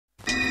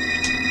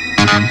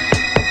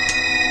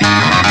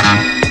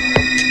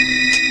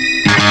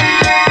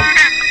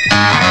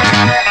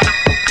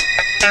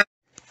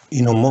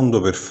In un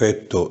mondo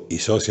perfetto i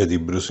sosia di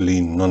Bruce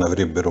Lee non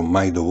avrebbero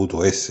mai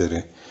dovuto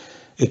essere,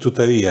 e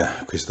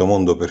tuttavia questo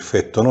mondo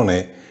perfetto non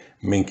è,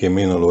 men che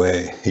meno lo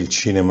è il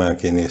cinema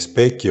che ne è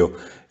specchio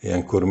e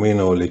ancor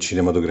meno le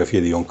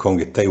cinematografie di Hong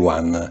Kong e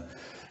Taiwan,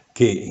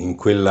 che in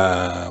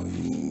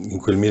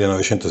quel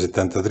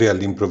 1973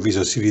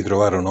 all'improvviso si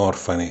ritrovarono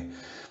orfane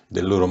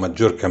del loro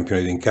maggior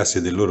campione di incassi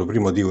e del loro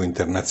primo divo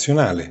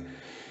internazionale.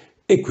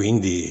 E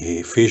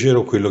quindi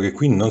fecero quello che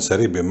qui non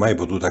sarebbe mai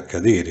potuto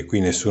accadere,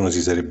 qui nessuno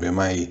si sarebbe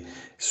mai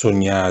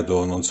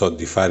sognato, non so,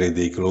 di fare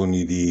dei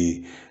cloni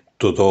di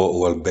Totò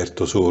o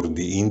Alberto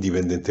Sordi,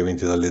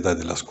 indipendentemente dall'età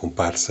della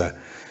scomparsa,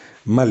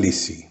 ma lì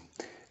sì.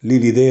 Lì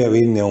l'idea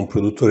venne a un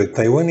produttore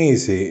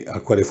taiwanese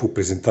al quale fu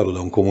presentato da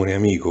un comune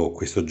amico,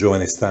 questo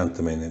giovane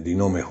stuntman di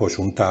nome Ho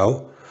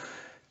Chun-tao,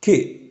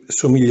 che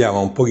somigliava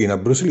un pochino a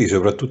Bruce Lee,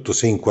 soprattutto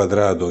se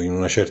inquadrato in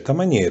una certa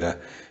maniera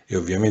e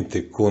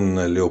ovviamente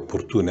con le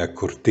opportune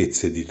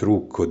accortezze di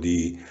trucco,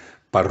 di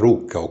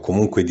parrucca o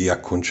comunque di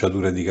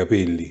acconciatura di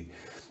capelli,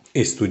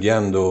 e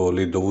studiando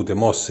le dovute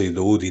mosse, i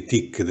dovuti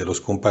tic dello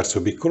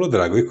scomparso piccolo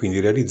drago, e quindi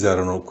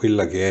realizzarono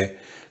quella che è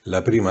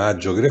la prima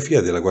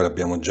agiografia della quale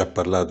abbiamo già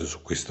parlato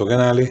su questo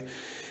canale.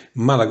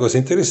 Ma la cosa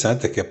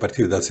interessante è che a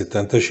partire dal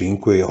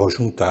 75 Ho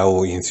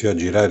Chun-tao iniziò a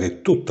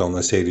girare tutta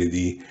una serie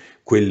di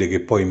quelle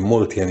che poi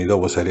molti anni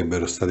dopo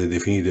sarebbero state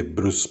definite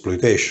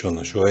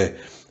Bruceploitation, cioè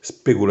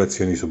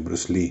speculazioni su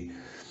Bruce Lee.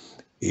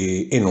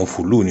 E non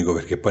fu l'unico,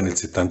 perché poi nel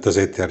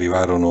 77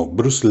 arrivarono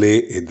Bruce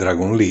Lee e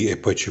Dragon Lee, e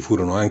poi ci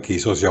furono anche i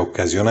sosia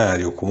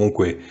occasionali o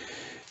comunque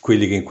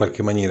quelli che in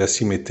qualche maniera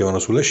si mettevano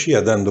sulla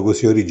scia, dando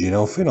così origine a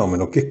un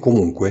fenomeno che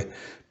comunque,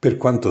 per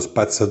quanto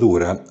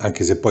spazzatura,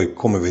 anche se poi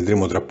come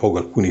vedremo tra poco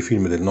alcuni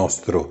film del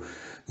nostro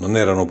non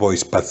erano poi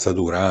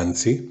spazzatura,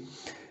 anzi,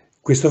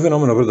 questo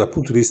fenomeno però dal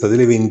punto di vista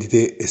delle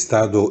vendite è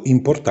stato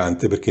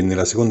importante, perché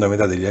nella seconda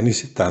metà degli anni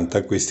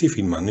 70 questi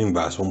film hanno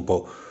invaso un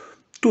po'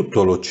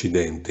 tutto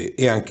l'Occidente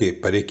e anche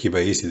parecchi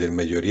paesi del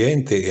Medio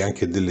Oriente e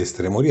anche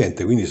dell'Estremo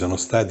Oriente, quindi sono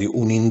stati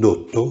un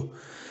indotto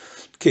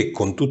che,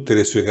 con tutte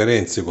le sue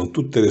carenze, con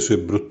tutte le sue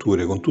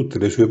brutture, con tutte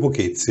le sue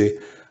pochezze,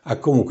 ha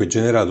comunque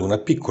generato una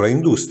piccola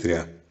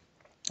industria.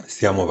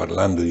 Stiamo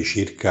parlando di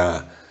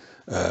circa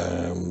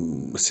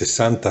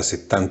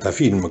 60-70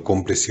 film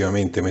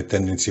complessivamente,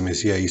 mettendo insieme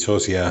sia i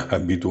sosia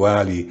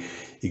abituali,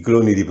 i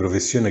cloni di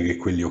professione, che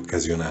quelli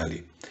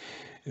occasionali.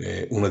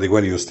 Uno dei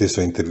quali io stesso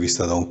ho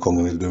intervistato a Hong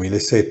Kong nel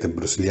 2007,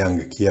 Bruce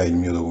Liang. Chi ha il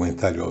mio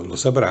documentario lo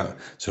saprà,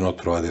 se no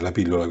trovate la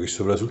pillola qui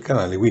sopra sul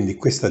canale. Quindi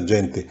questa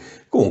gente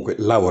comunque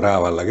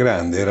lavorava alla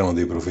grande, erano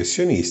dei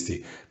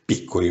professionisti,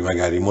 piccoli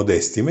magari,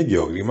 modesti,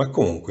 mediocri, ma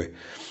comunque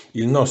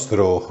il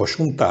nostro Ho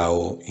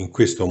Chun-tao in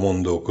questo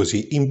mondo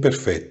così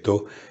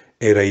imperfetto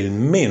era il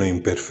meno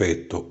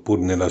imperfetto, pur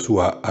nella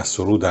sua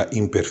assoluta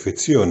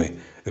imperfezione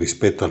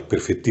rispetto al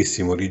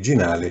perfettissimo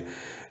originale,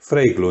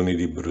 fra i cloni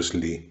di Bruce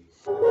Lee.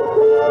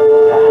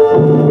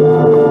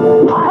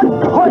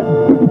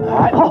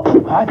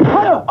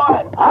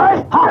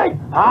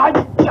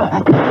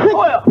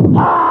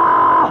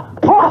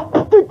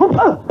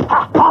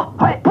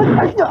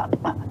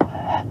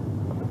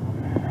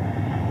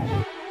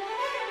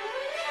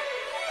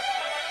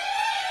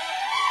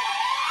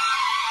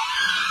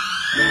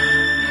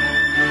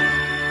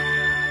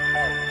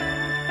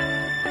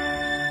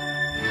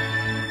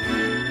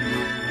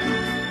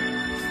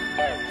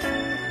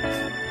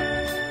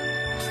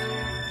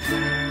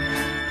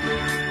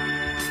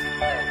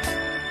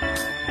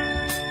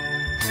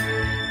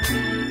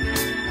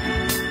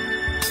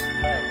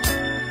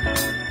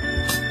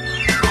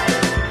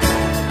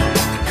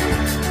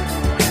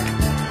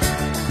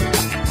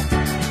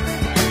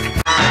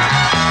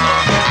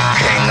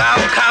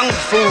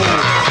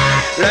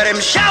 Let him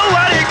show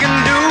what he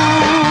can do.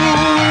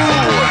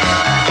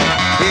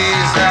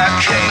 He's the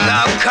king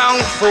of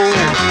kung fu.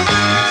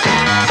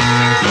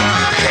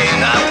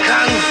 King of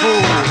kung fu.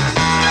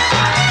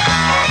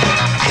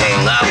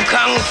 King of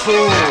kung fu.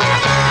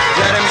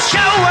 Let him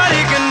show what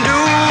he can do.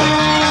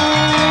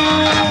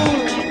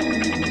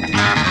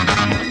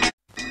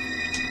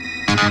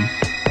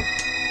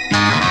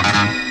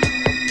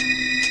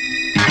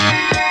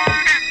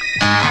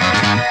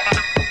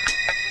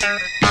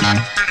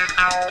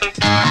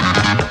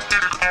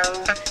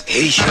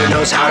 He sure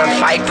knows how to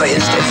fight for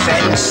his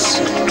defense,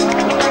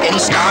 in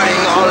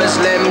starting all his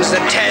limbs the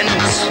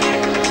tense.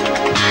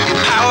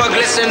 Power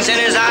glistens in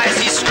his eyes,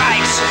 he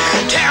strikes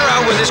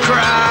terror with his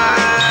cries.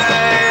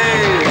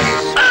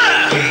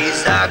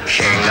 He's the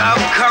king of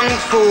kung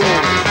fu.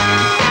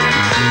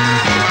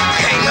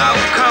 King of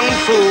kung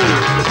fu.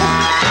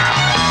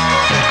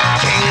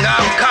 King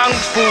of kung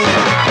fu.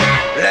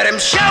 Let him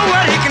show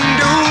what he can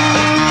do.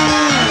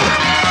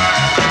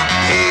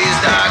 He's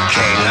the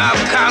king of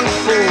kung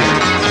fu.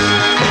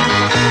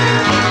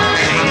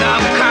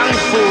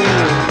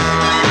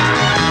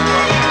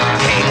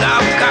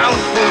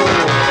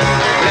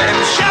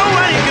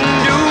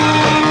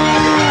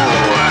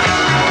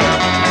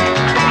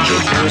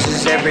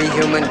 every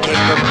human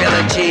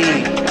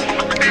capability.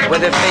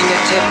 With a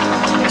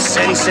fingertip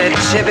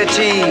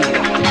sensitivity,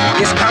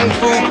 his kung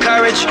fu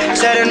courage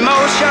set in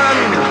motion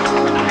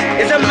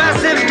is a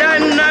massive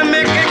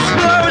dynamic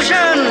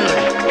explosion.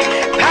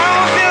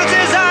 Power fills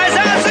his eyes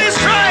as he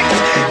strikes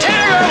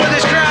terror with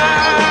his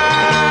cries.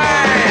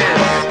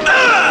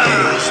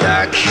 He's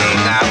the king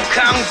of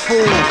kung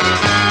fu.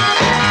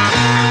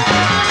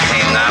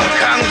 King of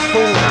kung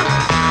fu.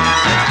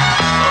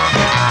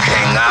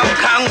 King of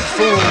kung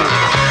fu.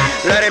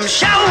 Let him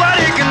show what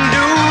he can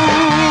do.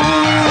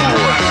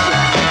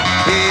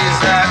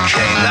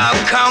 King of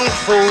Kung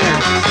Fu.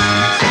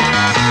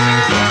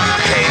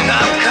 King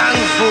of Kung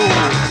Fu.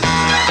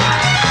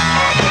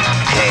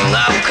 King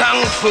of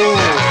Kung Fu.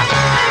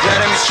 Let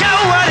him show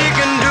what he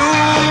can do.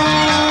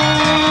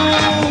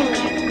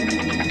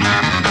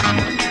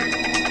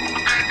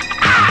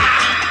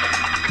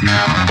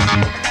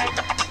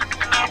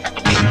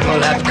 People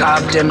have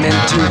carved him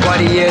into what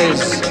he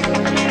is,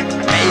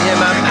 made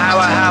him a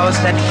powerhouse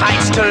that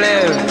fights to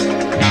live.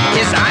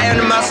 His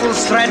iron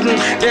muscles threaten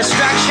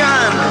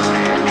destruction.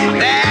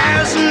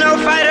 There's no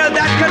fighter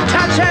that could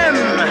touch him.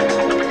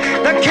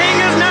 The king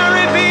is now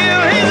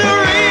revealed. He's a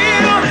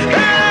real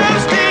man of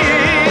steel.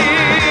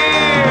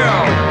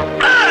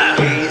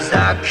 He's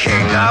the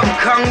king of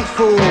kung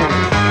fu.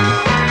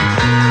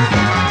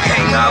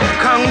 King of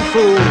kung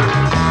fu.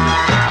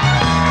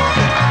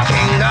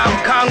 King of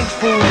kung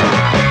fu.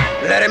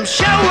 Let him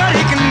show what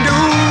he can do.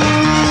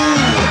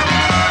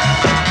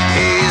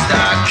 He's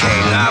the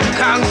king of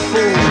kung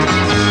fu.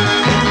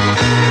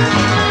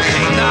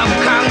 King of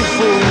kung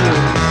fu.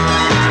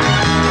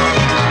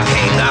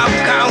 King of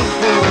kung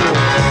fu.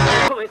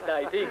 Come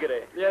stai,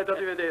 tigre? Lieto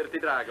di vederti,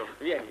 Drago.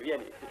 Vieni,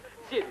 vieni.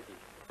 Siediti,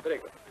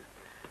 prego.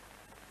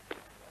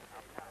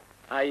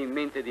 Hai in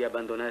mente di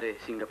abbandonare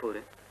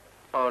Singapore?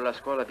 Ho la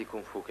scuola di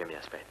Kung Fu che mi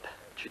aspetta.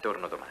 Ci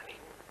torno domani.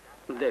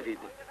 David,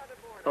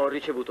 ho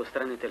ricevuto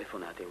strane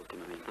telefonate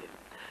ultimamente.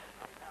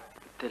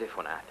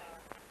 Telefonate?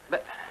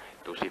 Beh,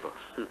 tu si può.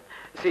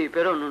 Sì,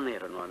 però non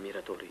erano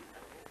ammiratori.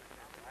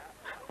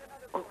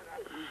 Oh.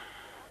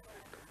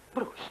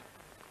 Bruce,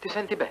 ti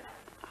senti bene?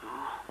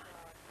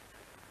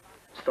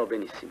 Sto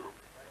benissimo.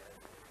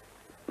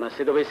 Ma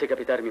se dovesse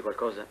capitarmi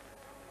qualcosa,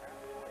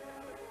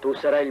 tu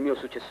sarai il mio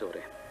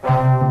successore.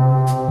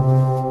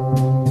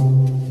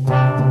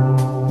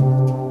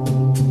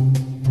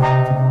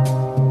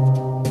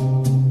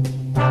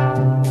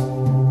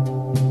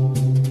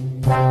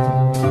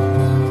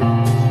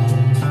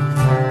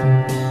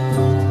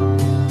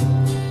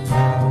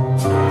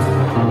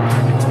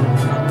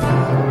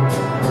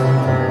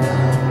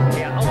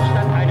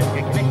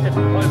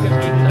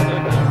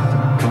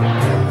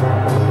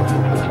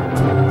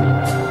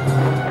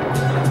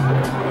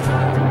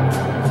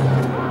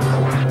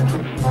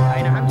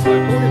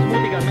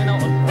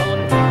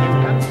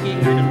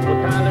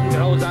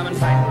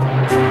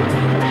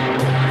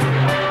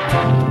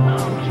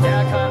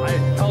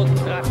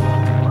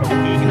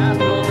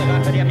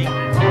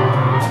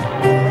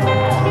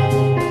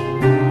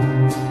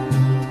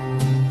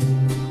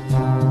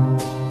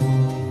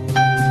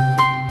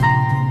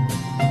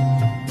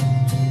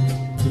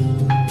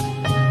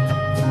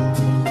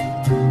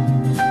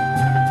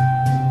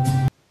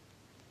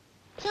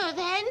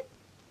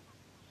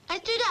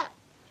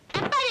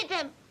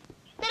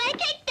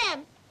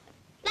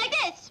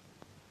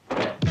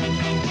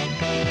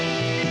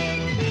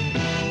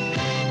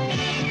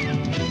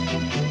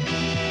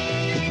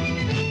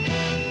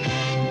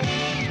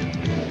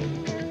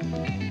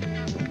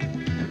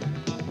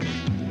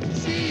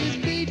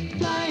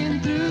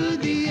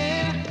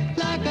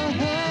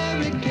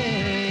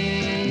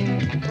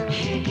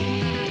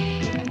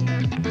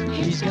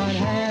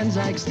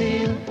 Like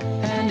steel,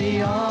 and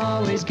he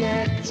always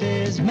gets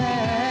his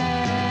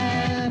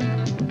man.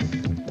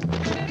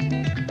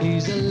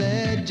 He's a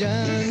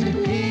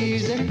legend,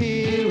 he's a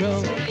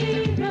hero,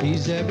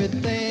 he's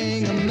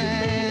everything a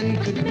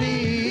man could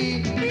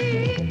be.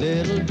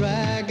 Little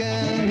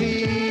dragon,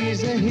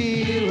 he's a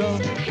hero,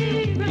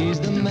 he's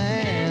the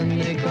man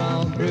they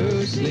call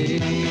Bruce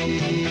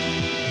Lee.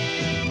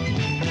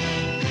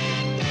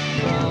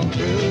 Call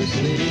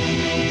Bruce Lee.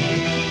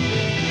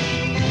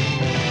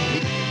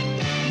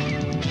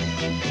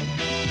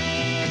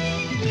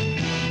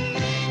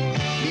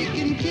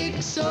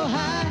 So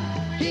high,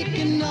 he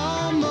can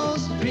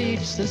almost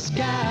reach the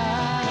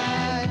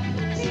sky.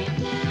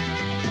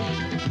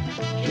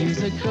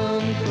 He's a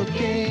kung fu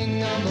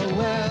king of the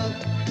world,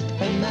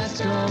 and that's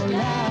no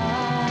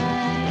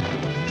lie.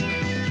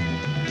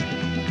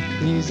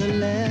 He's a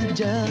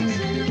legend,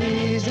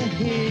 he's a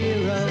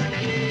hero,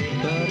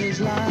 but his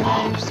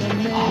life's a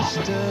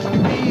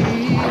mystery.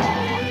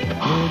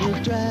 Little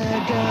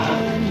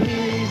dragon,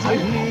 he's a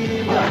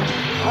hero,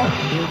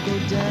 he'll go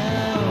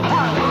down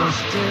in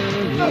history.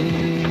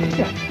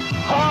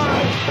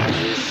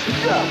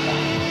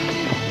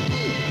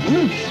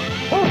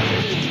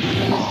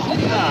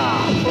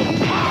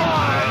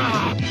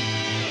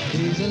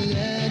 He's a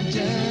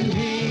legend,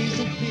 he's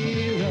a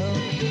hero,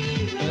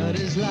 but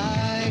his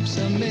life's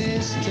a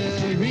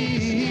mystery.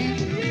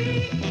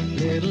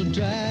 Little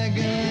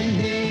dragon,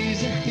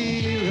 he's a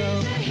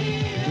hero,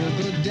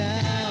 will go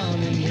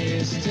down in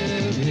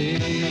history.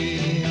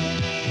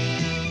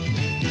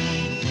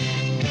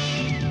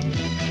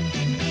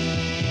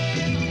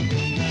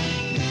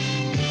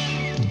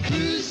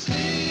 Bruce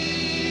Lee.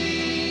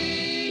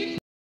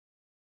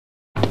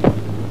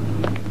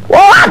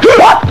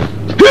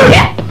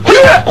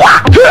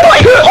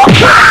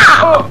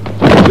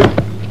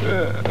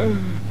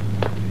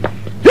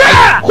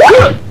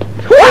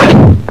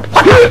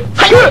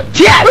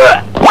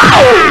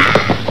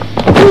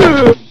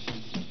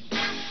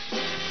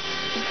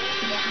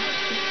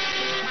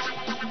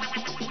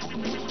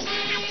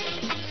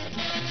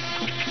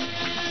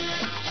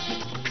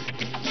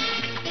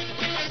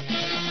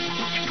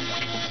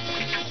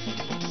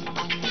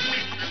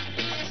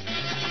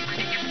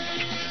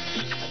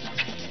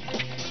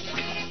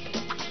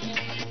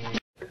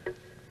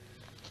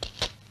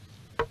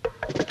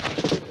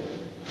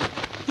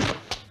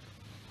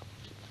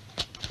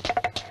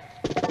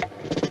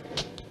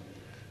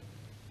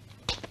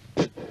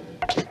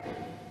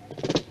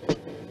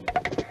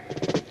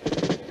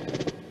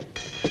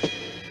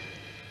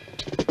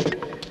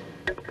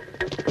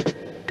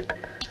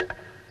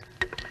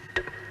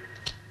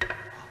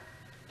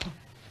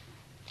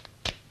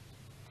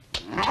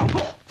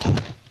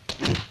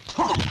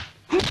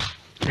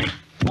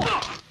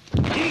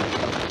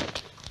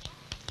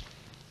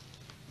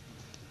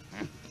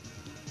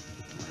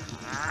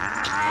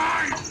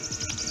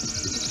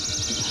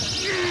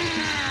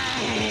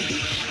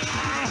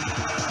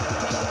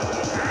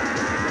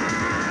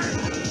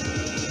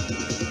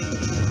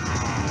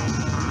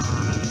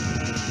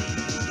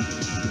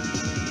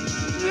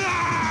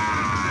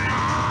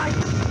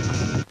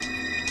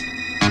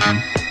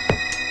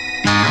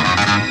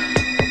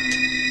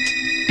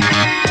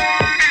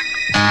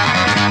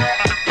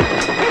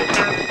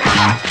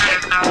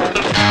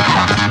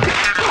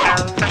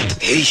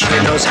 He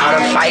sure knows how to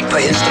fight for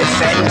his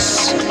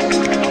defense.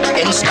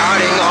 In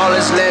starting all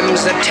his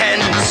limbs are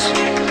tense.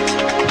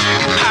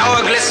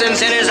 Power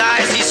glistens in his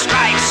eyes, he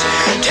strikes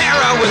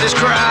terror with his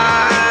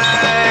cries.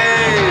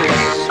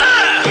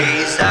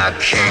 He's the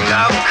king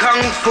of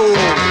kung fu.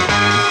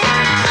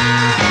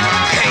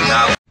 King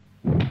of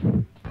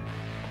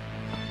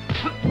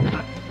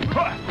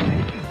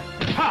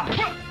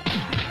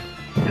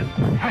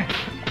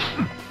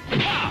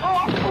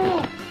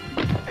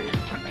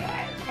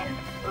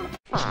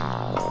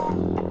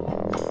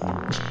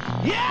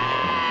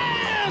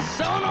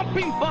Sono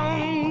ping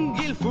pong,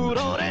 il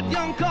furore di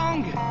Hong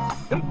Kong.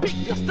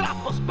 Picchio,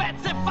 strappo,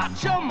 spezzo e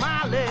faccio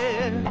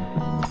male.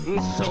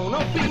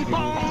 Sono ping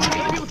pong,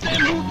 il più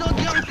temuto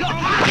di Hong Kong.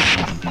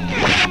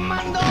 Non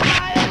mando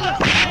mai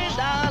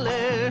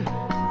all'ospedale.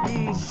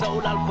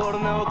 Solo al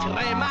forno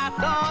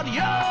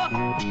crematorio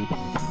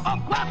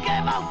o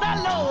qualche volta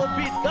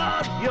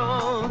all'obitorio.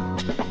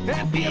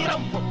 E ti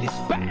rompo, ti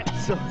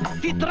spezzo,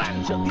 ti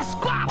trancio, ti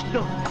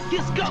squarto, ti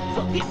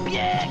scozzo, ti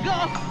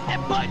piego e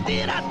poi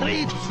ti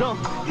raddrizzo,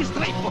 ti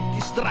strippo,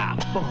 ti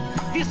strappo,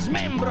 ti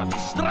smembro, ti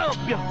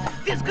stroppio,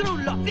 ti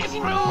sgrullo, ti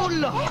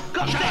frullo,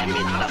 con te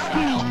mi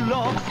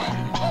trascullo.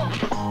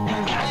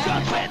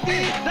 Caccio due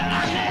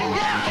dita negli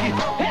occhi,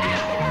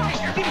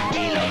 ti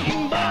infilo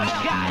in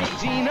bocca ai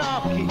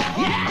ginocchi,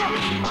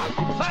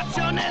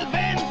 faccio nel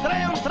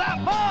ventre un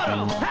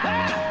traforo,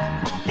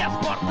 ti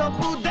asporto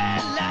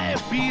budella e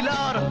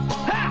piloro.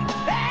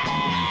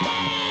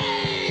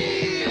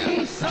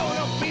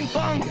 Sono ping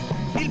pong,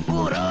 il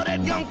furore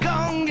di Hong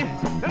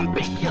Kong.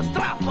 Picchio,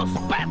 strappo,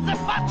 spezzo e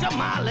faccio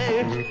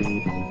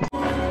male.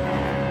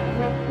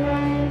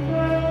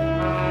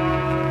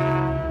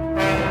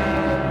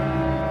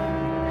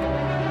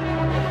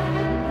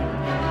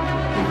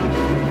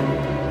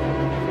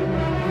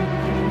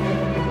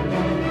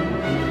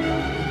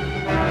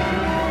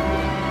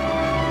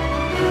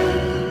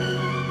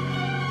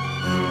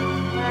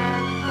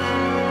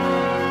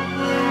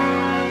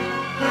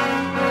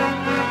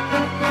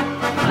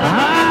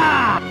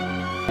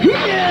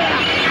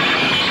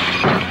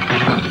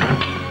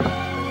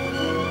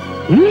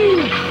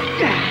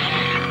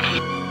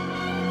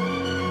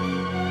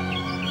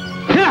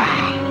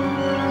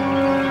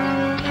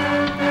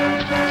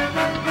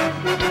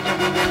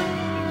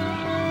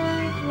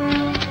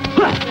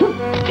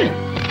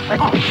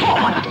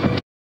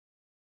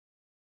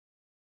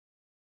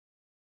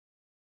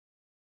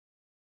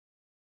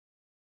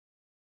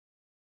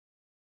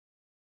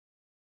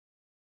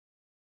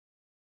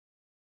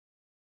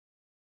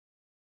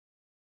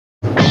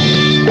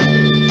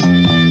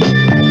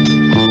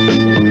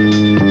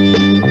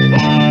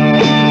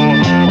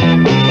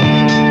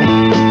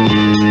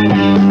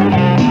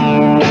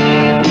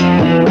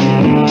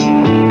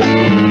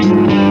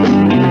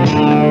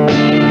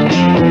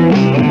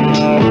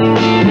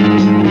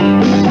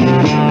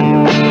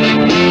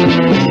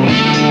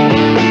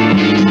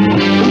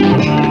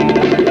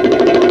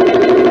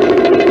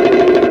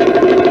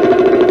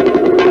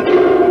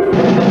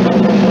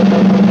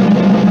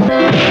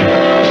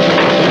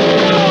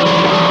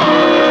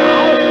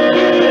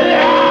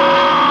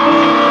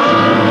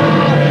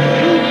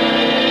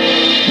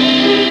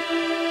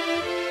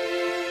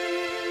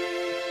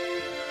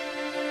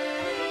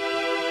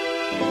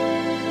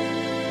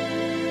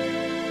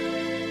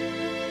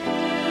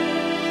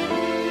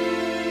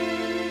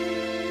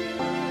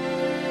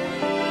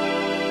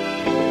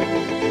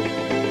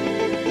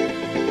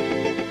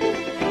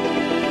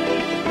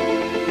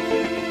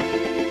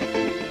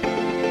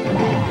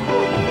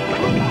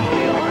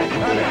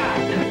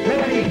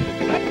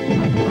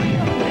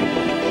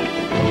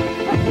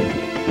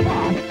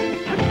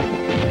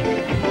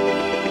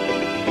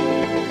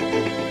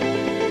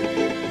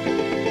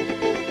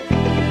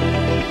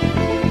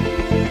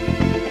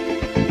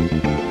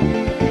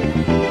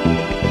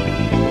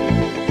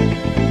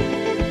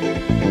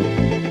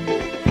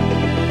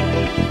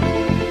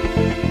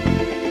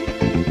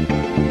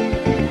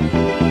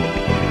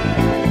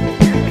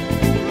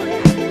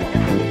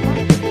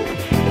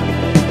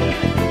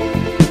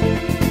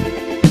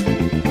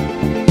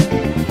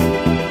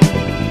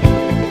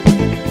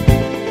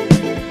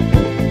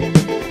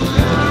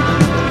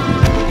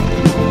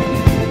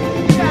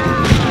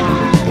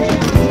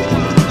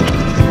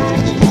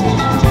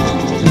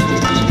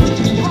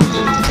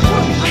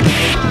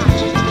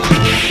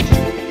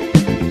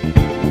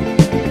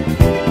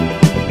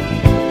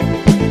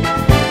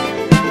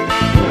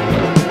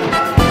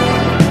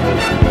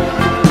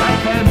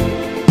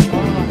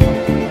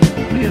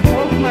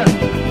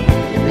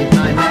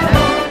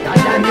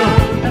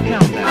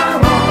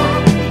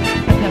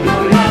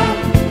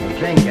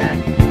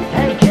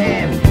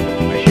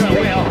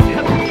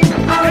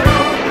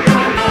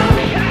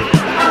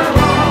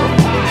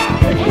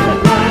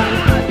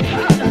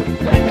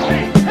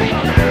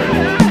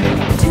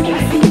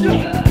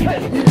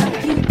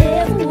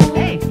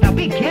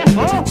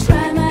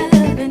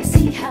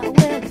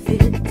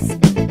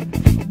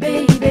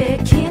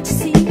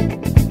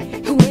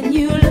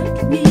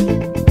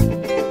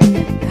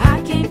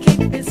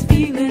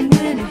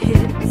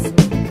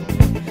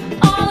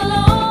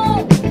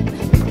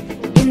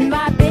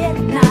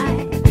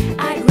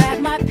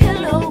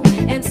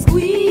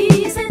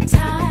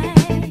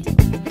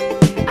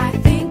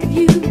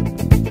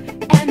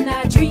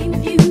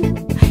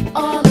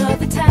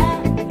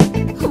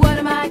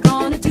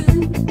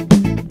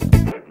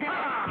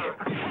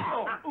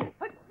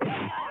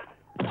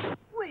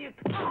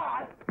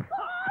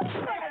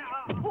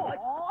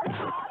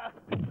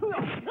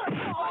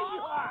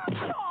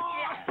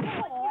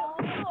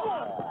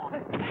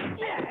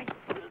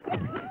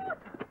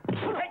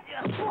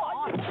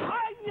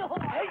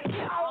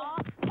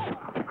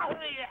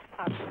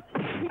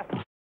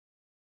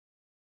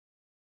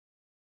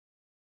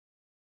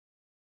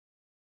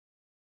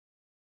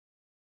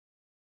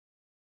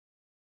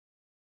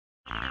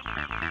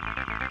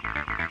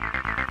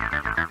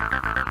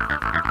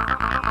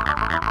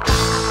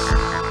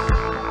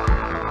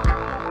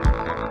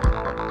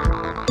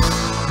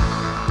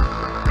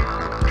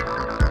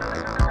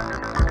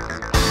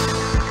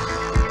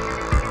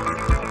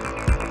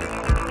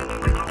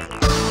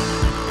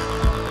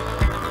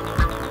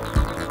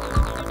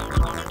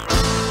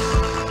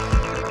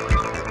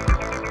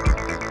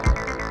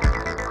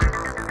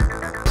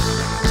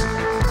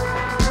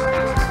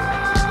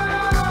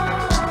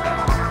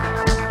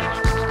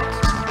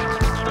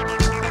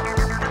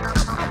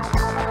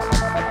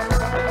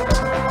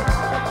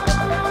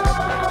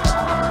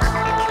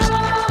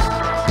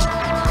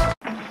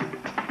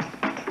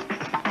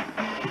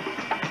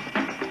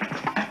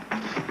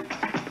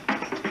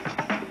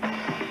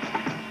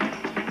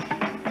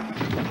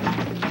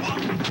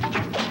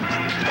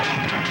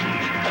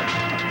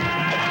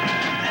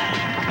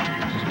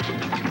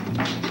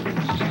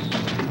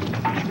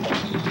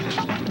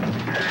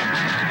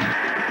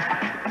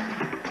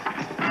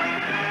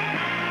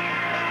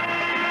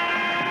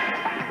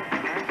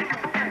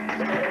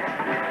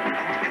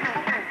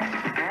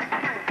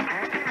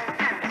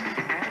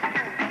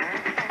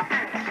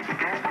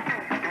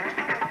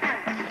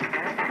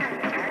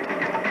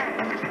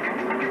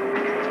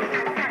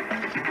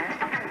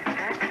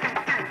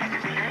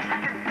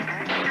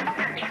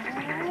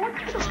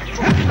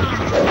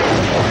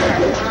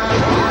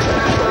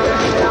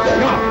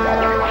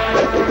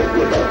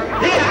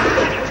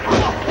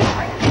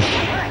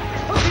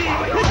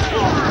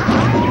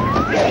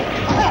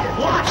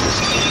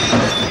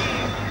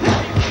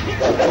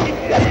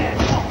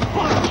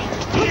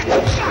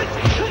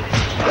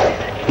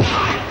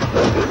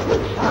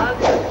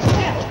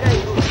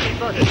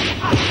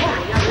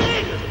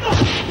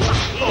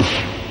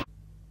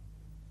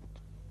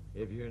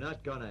 If you're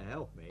not going to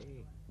help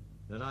me,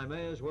 then I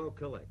may as well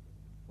collect.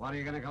 What are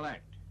you going to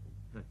collect?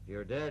 If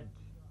you're dead,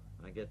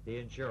 I get the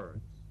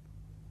insurance.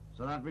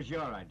 So that was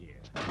your idea.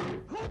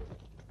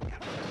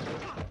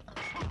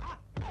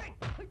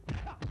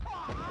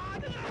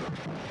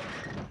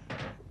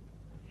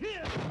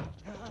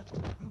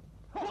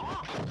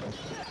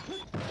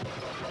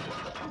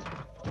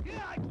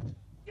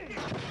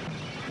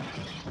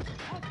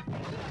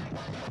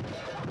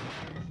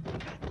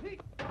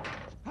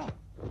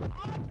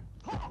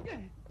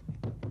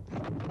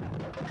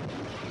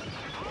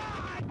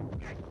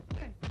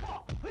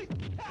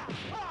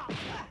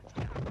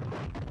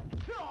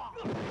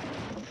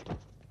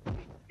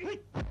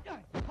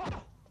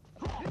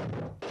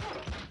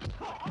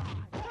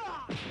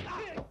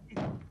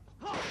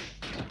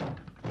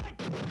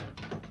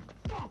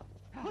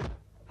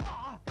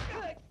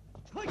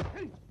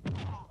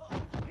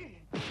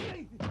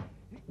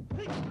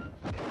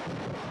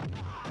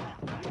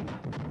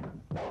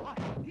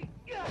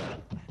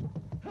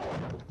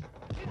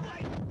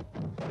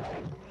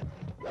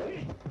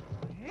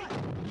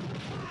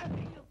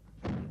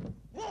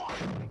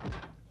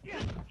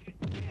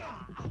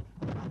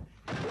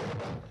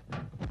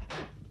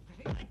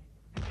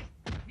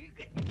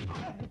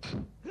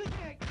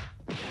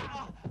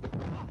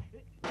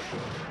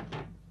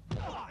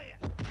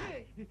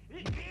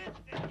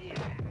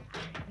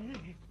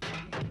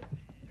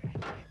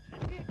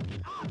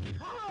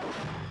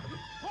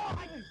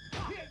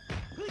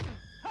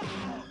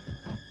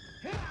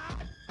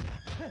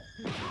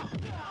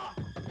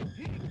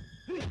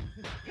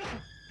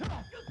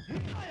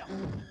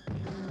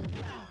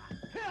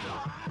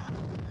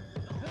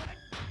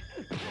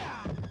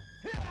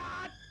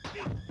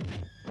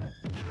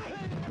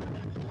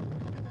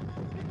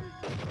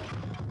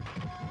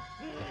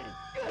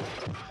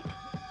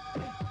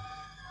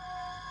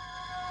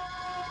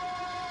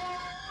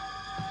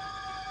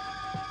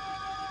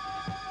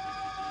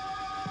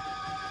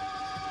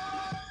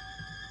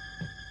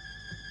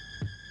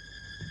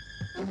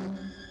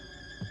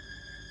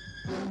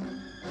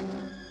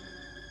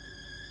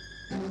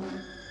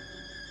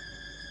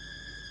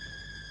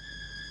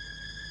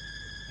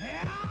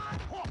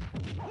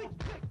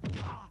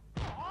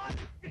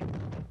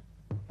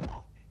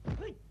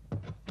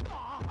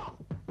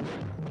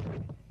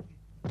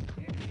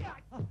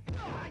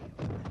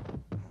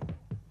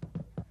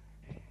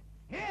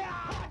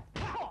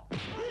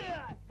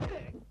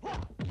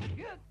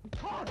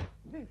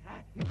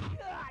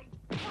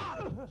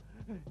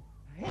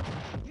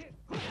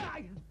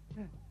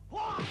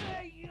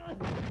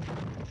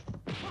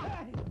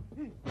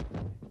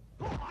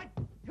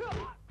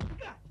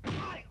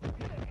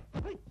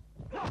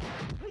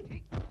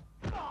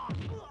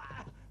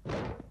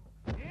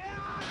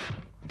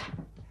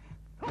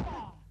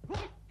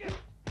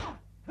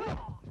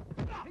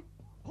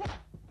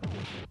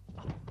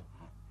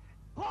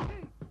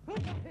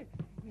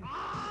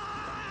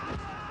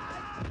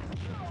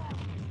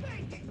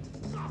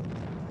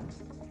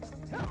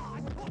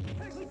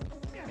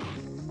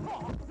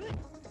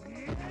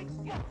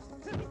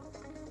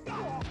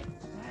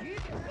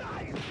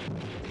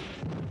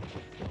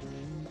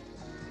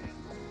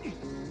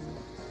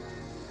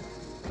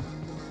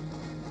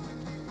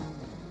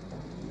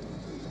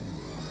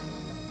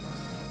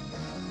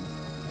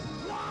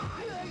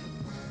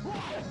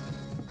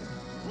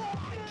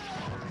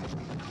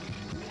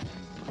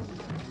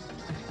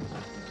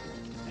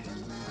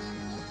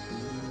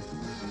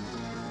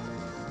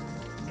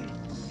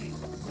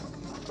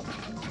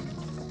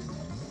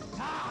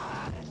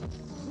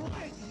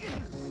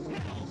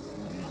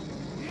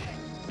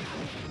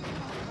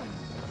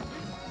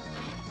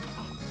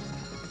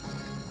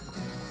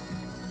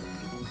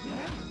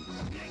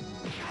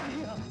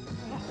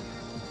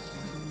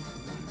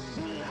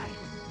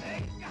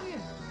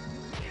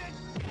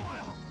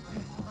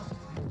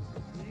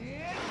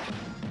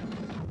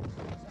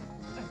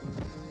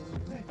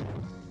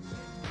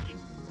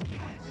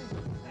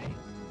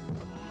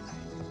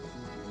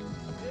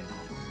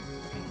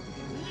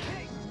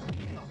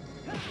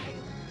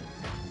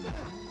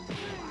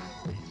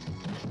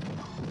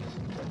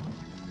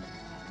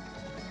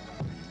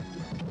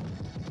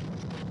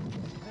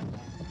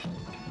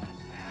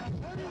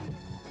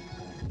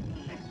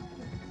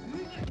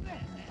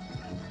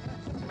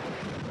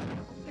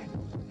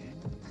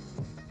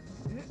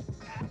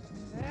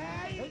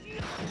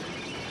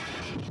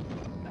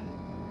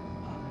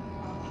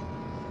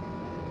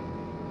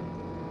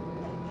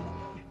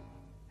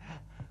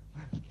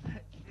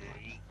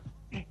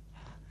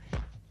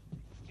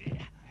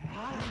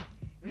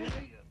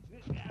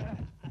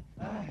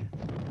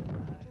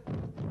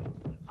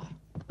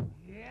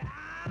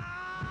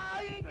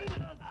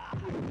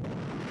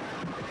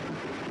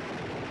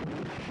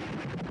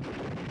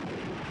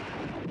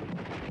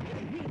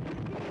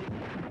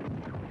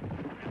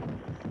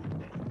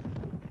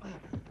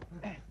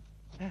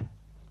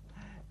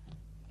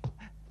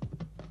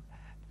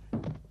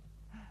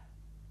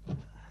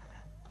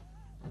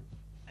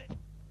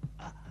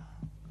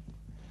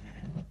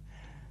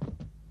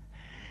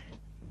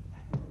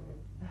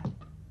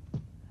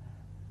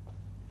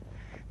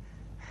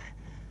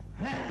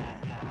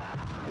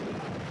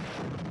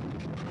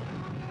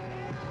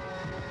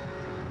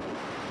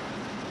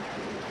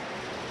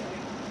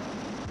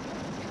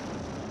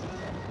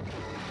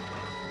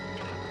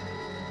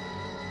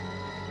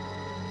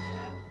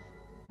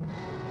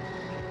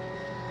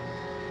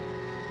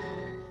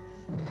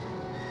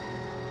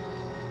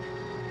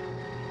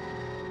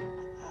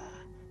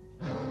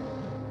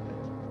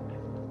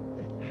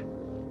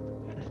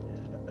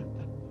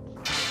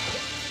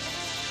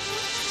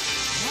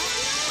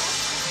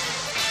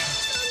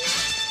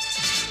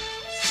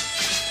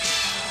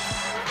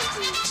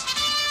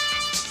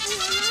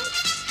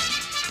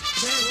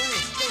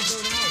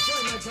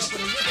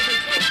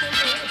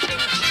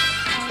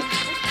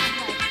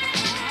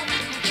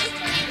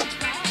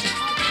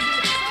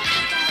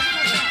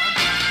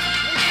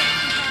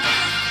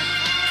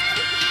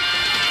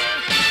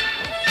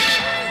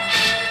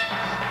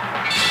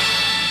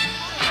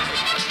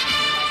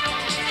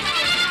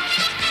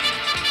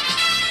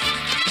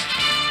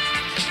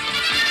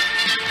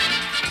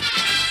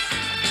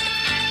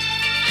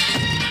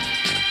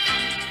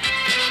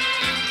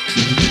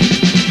 Thank you.